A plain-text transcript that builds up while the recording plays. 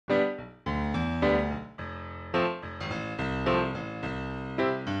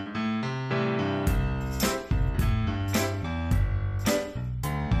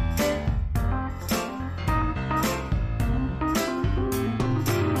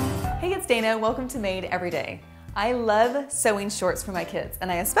it's Dana. Welcome to Made Every Day. I love sewing shorts for my kids,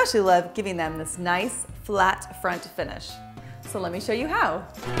 and I especially love giving them this nice flat front finish. So let me show you how.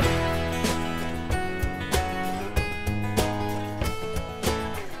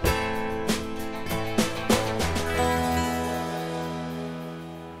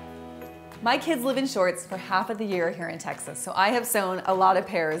 My kids live in shorts for half of the year here in Texas, so I have sewn a lot of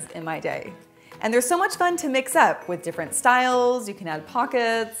pairs in my day. And they're so much fun to mix up with different styles. You can add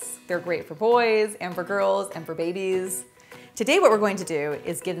pockets. They're great for boys and for girls and for babies. Today what we're going to do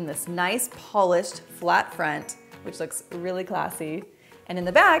is give them this nice polished flat front, which looks really classy. And in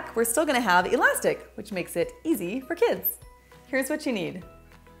the back, we're still gonna have elastic, which makes it easy for kids. Here's what you need.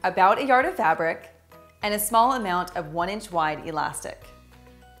 About a yard of fabric and a small amount of 1-inch wide elastic.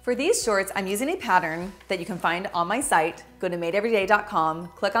 For these shorts, I'm using a pattern that you can find on my site. Go to madeeveryday.com,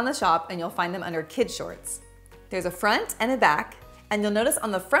 click on the shop, and you'll find them under Kids Shorts. There's a front and a back, and you'll notice on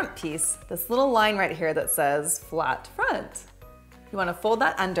the front piece, this little line right here that says flat front. You wanna fold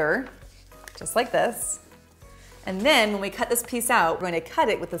that under, just like this. And then when we cut this piece out, we're going to cut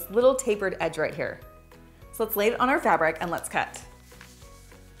it with this little tapered edge right here. So let's lay it on our fabric and let's cut.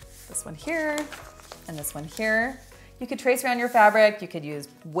 This one here, and this one here. You could trace around your fabric, you could use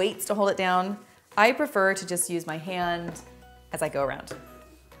weights to hold it down. I prefer to just use my hand as I go around.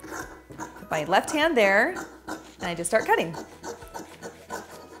 Put my left hand there, and I just start cutting.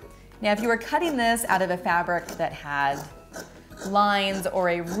 Now, if you were cutting this out of a fabric that had lines or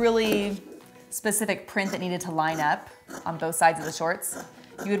a really specific print that needed to line up on both sides of the shorts,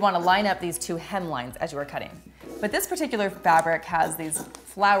 you would want to line up these two hem lines as you were cutting. But this particular fabric has these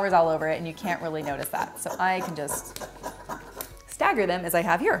flowers all over it and you can't really notice that. So I can just stagger them as I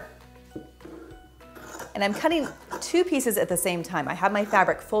have here. And I'm cutting two pieces at the same time. I have my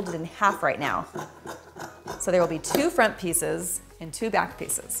fabric folded in half right now. So there will be two front pieces and two back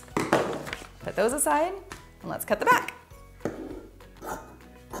pieces. Put those aside and let's cut the back.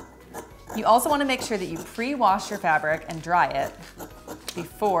 You also want to make sure that you pre-wash your fabric and dry it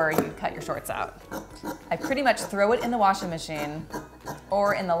before you cut your shorts out. I pretty much throw it in the washing machine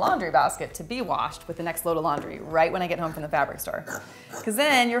or in the laundry basket to be washed with the next load of laundry right when I get home from the fabric store. Because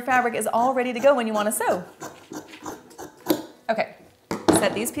then your fabric is all ready to go when you want to sew. Okay,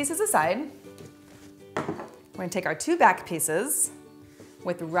 set these pieces aside. We're going to take our two back pieces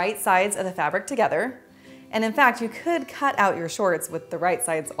with the right sides of the fabric together. And in fact, you could cut out your shorts with the right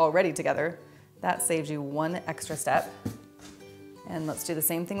sides already together. That saves you one extra step. And let's do the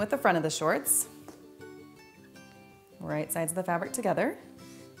same thing with the front of the shorts. Right sides of the fabric together.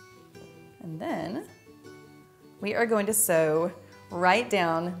 And then we are going to sew right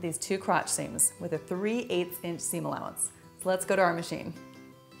down these two crotch seams with a 3/8 inch seam allowance. So let's go to our machine.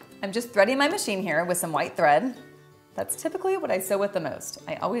 I'm just threading my machine here with some white thread. That's typically what I sew with the most.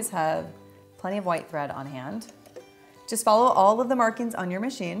 I always have plenty of white thread on hand. Just follow all of the markings on your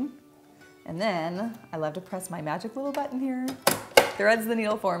machine. And then I love to press my magic little button here. Threads the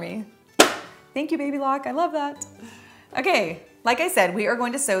needle for me. Thank you, Baby Lock, I love that. Okay, like I said, we are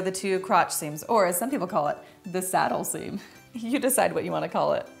going to sew the two crotch seams, or as some people call it, the saddle seam. You decide what you want to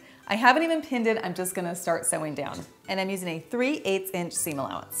call it. I haven't even pinned it, I'm just gonna start sewing down. And I'm using a 3/8 inch seam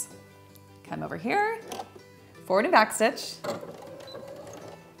allowance. Come over here, forward and back stitch.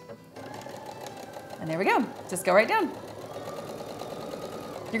 And there we go, just go right down.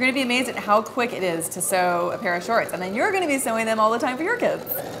 You're gonna be amazed at how quick it is to sew a pair of shorts, and then you're gonna be sewing them all the time for your kids.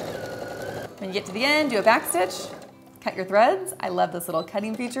 When you get to the end, do a back stitch, cut your threads. I love this little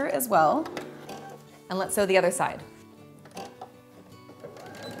cutting feature as well. And let's sew the other side.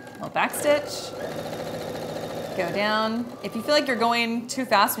 Little back stitch, go down. If you feel like you're going too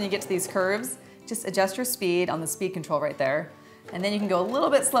fast when you get to these curves, just adjust your speed on the speed control right there. And then you can go a little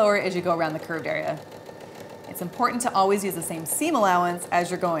bit slower as you go around the curved area. It's important to always use the same seam allowance as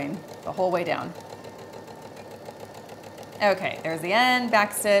you're going the whole way down. Okay, there's the end,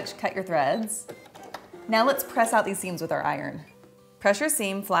 back stitch, cut your threads. Now let's press out these seams with our iron. Press your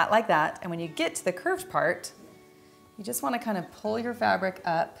seam flat like that, and when you get to the curved part, you just want to kind of pull your fabric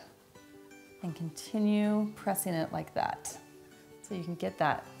up and continue pressing it like that, so you can get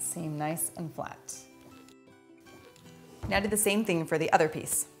that seam nice and flat. Now do the same thing for the other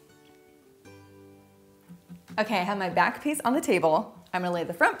piece. Okay, I have my back piece on the table. I'm gonna lay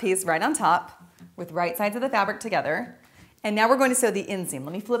the front piece right on top with right sides of the fabric together. And now we're going to sew the inseam.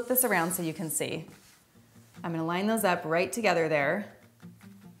 Let me flip this around so you can see. I'm gonna line those up right together there,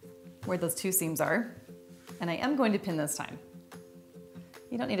 where those two seams are. And I am going to pin this time.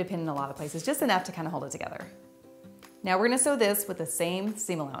 You don't need to pin in a lot of places, just enough to kind of hold it together. Now we're gonna sew this with the same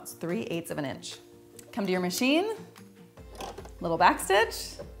seam allowance, 3/8 of an inch. Come to your machine, little back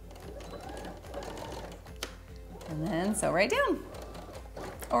stitch, And then sew right down.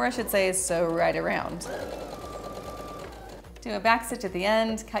 Or I should say sew right around. Do a back stitch at the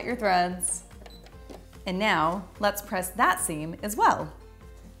end, cut your threads. And now let's press that seam as well.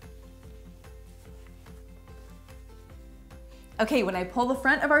 Okay, when I pull the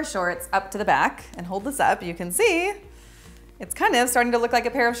front of our shorts up to the back and hold this up, you can see it's kind of starting to look like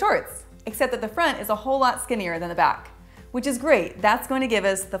a pair of shorts, except that the front is a whole lot skinnier than the back, which is great. That's going to give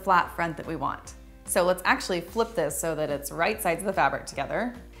us the flat front that we want. So let's actually flip this so that it's right sides of the fabric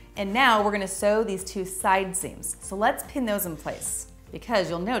together. And now we're gonna sew these two side seams. So let's pin those in place, because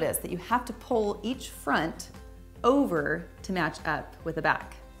you'll notice that you have to pull each front over to match up with the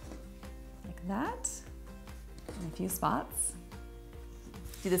back. Like that, in a few spots.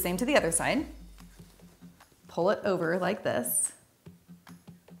 Do the same to the other side. Pull it over like this.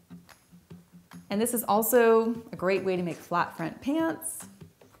 And this is also a great way to make flat front pants,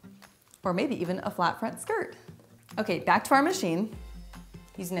 or maybe even a flat front skirt. Okay, back to our machine.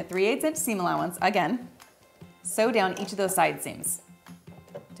 Using a 3/8 inch seam allowance, again, sew down each of those side seams.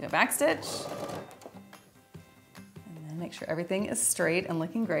 Do a back stitch, and then make sure everything is straight and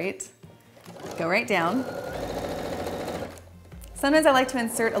looking great. Go right down. Sometimes I like to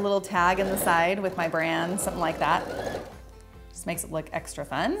insert a little tag in the side with my brand, something like that. Just makes it look extra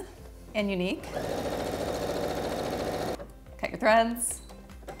fun and unique. Cut your threads,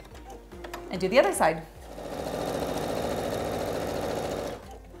 and do the other side.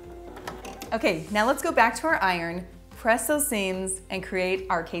 Okay, now let's go back to our iron, press those seams, and create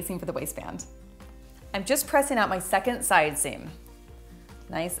our casing for the waistband. I'm just pressing out my second side seam.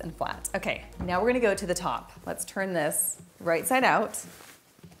 Nice and flat. Okay, now we're gonna go to the top. Let's turn this right side out,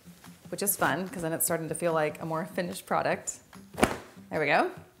 which is fun, because then it's starting to feel like a more finished product. There we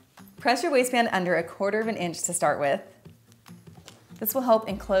go. Press your waistband under 1/4 inch to start with. This will help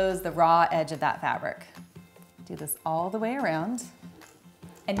enclose the raw edge of that fabric. Do this all the way around.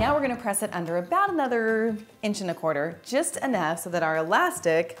 And now we're gonna press it under about another 1.25 inches, just enough so that our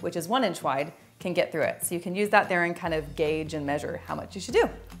elastic, which is 1 inch wide, can get through it. So you can use that there and kind of gauge and measure how much you should do.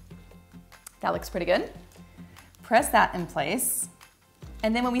 That looks pretty good. Press that in place.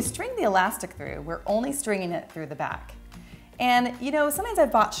 And then when we string the elastic through, we're only stringing it through the back. And you know, sometimes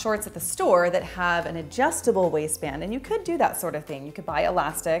I've bought shorts at the store that have an adjustable waistband, and you could do that sort of thing. You could buy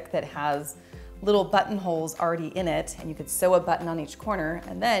elastic that has little buttonholes already in it, and you could sew a button on each corner,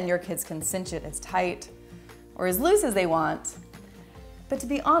 and then your kids can cinch it as tight or as loose as they want. But to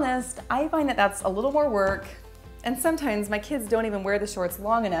be honest, I find that that's a little more work, and sometimes my kids don't even wear the shorts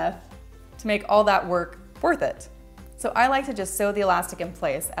long enough to make all that work worth it. So I like to just sew the elastic in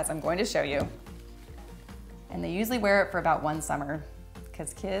place, as I'm going to show you. And they usually wear it for about 1 summer,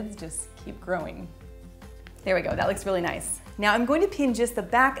 because kids just keep growing. There we go, that looks really nice. Now I'm going to pin just the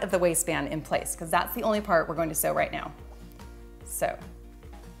back of the waistband in place, because that's the only part we're going to sew right now. So,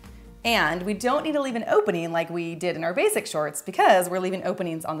 and we don't need to leave an opening like we did in our basic shorts, because we're leaving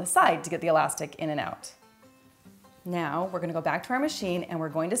openings on the side to get the elastic in and out. Now we're gonna go back to our machine, and we're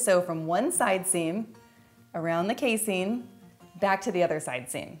going to sew from one side seam around the casing back to the other side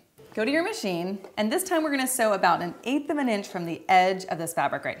seam. Go to your machine, and this time we're gonna sew about 1/8 inch from the edge of this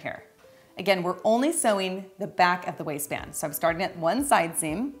fabric right here. Again, we're only sewing the back of the waistband. So I'm starting at one side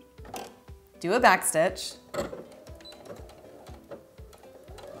seam, do a back stitch,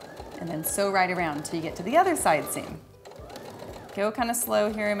 and then sew right around until you get to the other side seam. Go kind of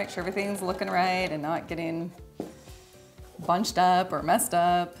slow here, make sure everything's looking right and not getting bunched up or messed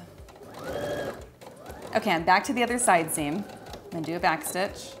up. Okay, I'm back to the other side seam, then do a back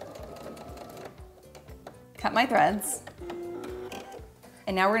stitch, cut my threads,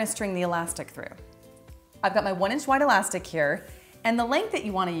 and now we're gonna string the elastic through. I've got my 1 inch wide elastic here, and the length that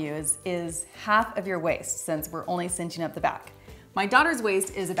you wanna use is half of your waist, since we're only cinching up the back. My daughter's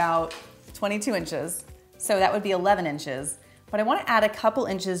waist is about 22 inches, so that would be 11 inches, but I wanna add a couple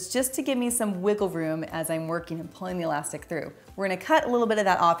inches just to give me some wiggle room as I'm working and pulling the elastic through. We're gonna cut a little bit of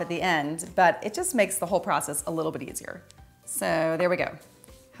that off at the end, but it just makes the whole process a little bit easier. So there we go.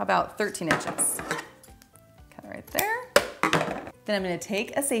 How about 13 inches? Cut it right there. Then I'm gonna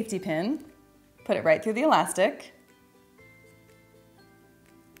take a safety pin, put it right through the elastic,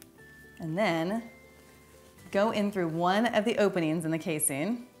 and then go in through one of the openings in the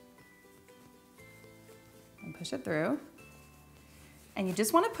casing and push it through. And you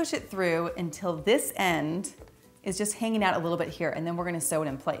just wanna push it through until this end is just hanging out a little bit here, and then we're gonna sew it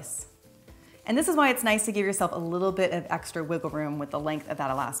in place. And this is why it's nice to give yourself a little bit of extra wiggle room with the length of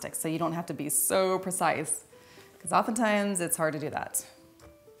that elastic, so you don't have to be so precise, because oftentimes it's hard to do that.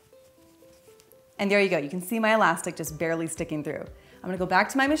 And there you go, you can see my elastic just barely sticking through. I'm gonna go back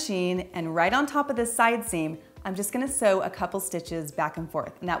to my machine, and right on top of this side seam, I'm just gonna sew a couple stitches back and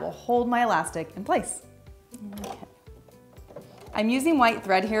forth, and that will hold my elastic in place. Okay. I'm using white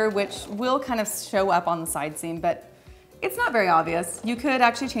thread here, which will kind of show up on the side seam, but it's not very obvious. You could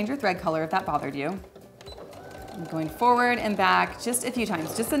actually change your thread color if that bothered you. I'm going forward and back just a few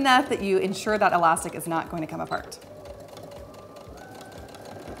times, just enough that you ensure that elastic is not going to come apart.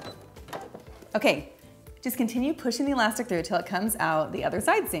 Okay, just continue pushing the elastic through till it comes out the other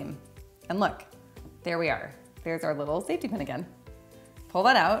side seam. And look, there we are. There's our little safety pin again. Pull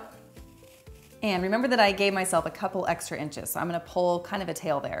that out. And remember that I gave myself a couple extra inches, so I'm gonna pull kind of a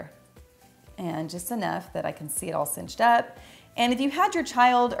tail there. And just enough that I can see it all cinched up. And if you had your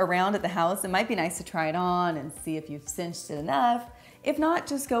child around at the house, it might be nice to try it on and see if you've cinched it enough. If not,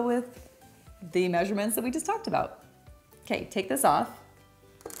 just go with the measurements that we just talked about. Okay, take this off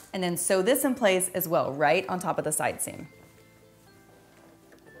and then sew this in place as well, right on top of the side seam.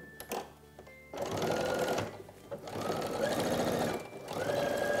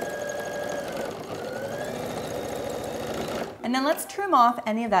 And then let's trim off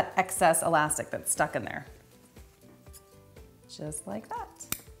any of that excess elastic that's stuck in there. Just like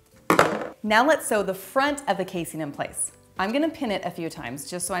that. Now let's sew the front of the casing in place. I'm gonna pin it a few times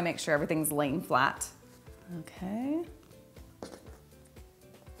just so I make sure everything's laying flat. Okay.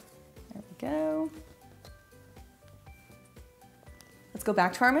 There we go. Let's go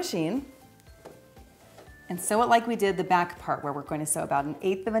back to our machine and sew it like we did the back part, where we're going to sew about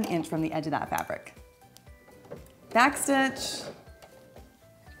 1/8 of an inch from the edge of that fabric. Back stitch,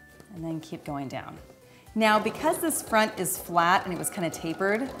 and then keep going down. Now, because this front is flat and it was kind of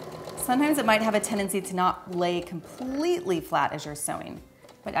tapered, sometimes it might have a tendency to not lay completely flat as you're sewing.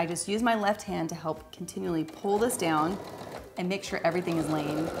 But I just use my left hand to help continually pull this down and make sure everything is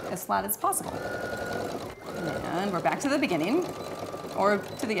laying as flat as possible. And we're back to the beginning, or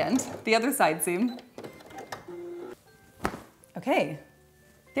to the end, the other side seam. Okay,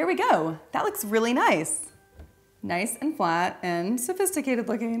 there we go. That looks really nice. Nice and flat and sophisticated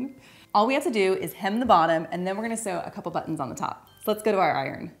looking. All we have to do is hem the bottom, and then we're gonna sew a couple buttons on the top. So let's go to our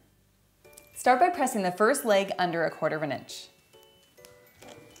iron. Start by pressing the first leg under 1/4 of an inch.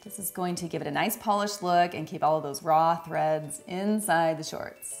 This is going to give it a nice polished look and keep all of those raw threads inside the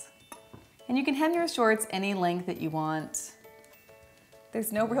shorts. And you can hem your shorts any length that you want.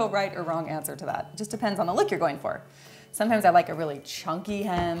 There's no real right or wrong answer to that. It just depends on the look you're going for. Sometimes I like a really chunky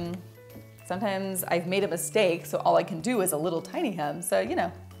hem. Sometimes I've made a mistake, so all I can do is a little tiny hem. So, you know,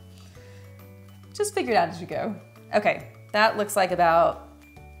 just figure it out as you go. Okay, that looks like about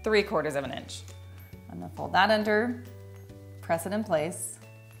 3/4 of an inch. I'm gonna fold that under, press it in place.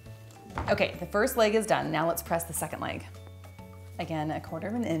 Okay, the first leg is done. Now let's press the second leg. Again, 1/4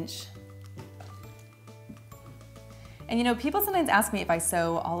 of an inch. And you know, people sometimes ask me if I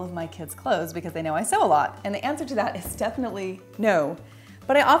sew all of my kids' clothes because they know I sew a lot. And the answer to that is definitely no.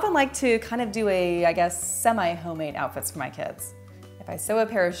 But I often like to kind of do I guess, semi-homemade outfits for my kids. If I sew a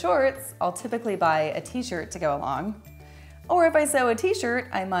pair of shorts, I'll typically buy a t-shirt to go along. Or if I sew a t-shirt,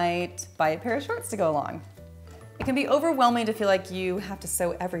 I might buy a pair of shorts to go along. It can be overwhelming to feel like you have to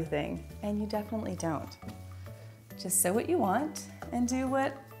sew everything, and you definitely don't. Just sew what you want and do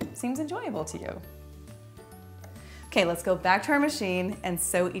what seems enjoyable to you. Okay, let's go back to our machine and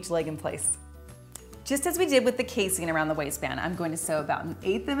sew each leg in place. Just as we did with the casing around the waistband, I'm going to sew about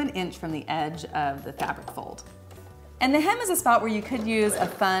 1/8 of an inch from the edge of the fabric fold. And the hem is a spot where you could use a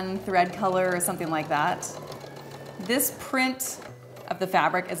fun thread color or something like that. This print of the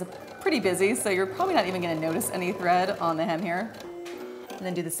fabric is pretty busy, so you're probably not even gonna notice any thread on the hem here. And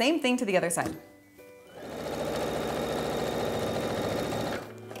then do the same thing to the other side.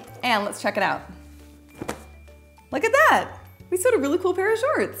 And let's check it out. Look at that! We sewed a really cool pair of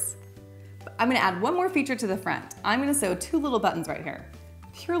shorts. I'm gonna add one more feature to the front. I'm gonna sew 2 little buttons right here,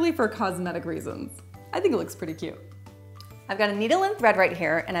 purely for cosmetic reasons. I think it looks pretty cute. I've got a needle and thread right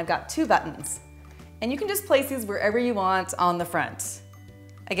here, and I've got 2 buttons. And you can just place these wherever you want on the front.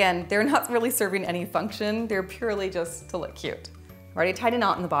 Again, they're not really serving any function, they're purely just to look cute. I've already tied a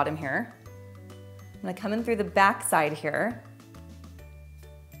knot in the bottom here. I'm gonna come in through the back side here.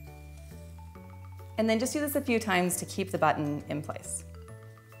 And then just do this a few times to keep the button in place.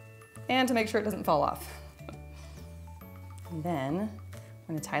 And to make sure it doesn't fall off. And then I'm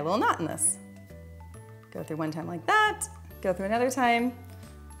gonna tie a little knot in this. Go through one time like that, go through another time,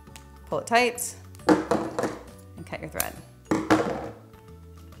 pull it tight, and cut your thread.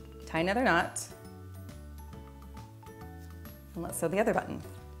 Tie another knot, and let's sew the other button.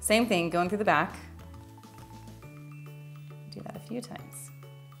 Same thing, going through the back. Do that a few times.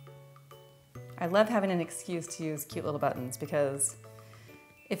 I love having an excuse to use cute little buttons because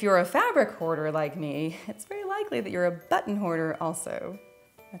if you're a fabric hoarder like me, it's very likely that you're a button hoarder also.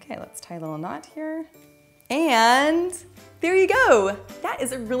 Okay, let's tie a little knot here. And there you go. That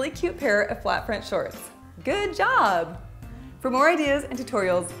is a really cute pair of flat front shorts. Good job. For more ideas and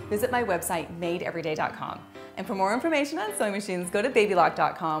tutorials, visit my website, madeeveryday.com. And for more information on sewing machines, go to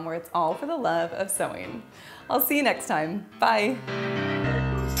babylock.com, where it's all for the love of sewing. I'll see you next time. Bye.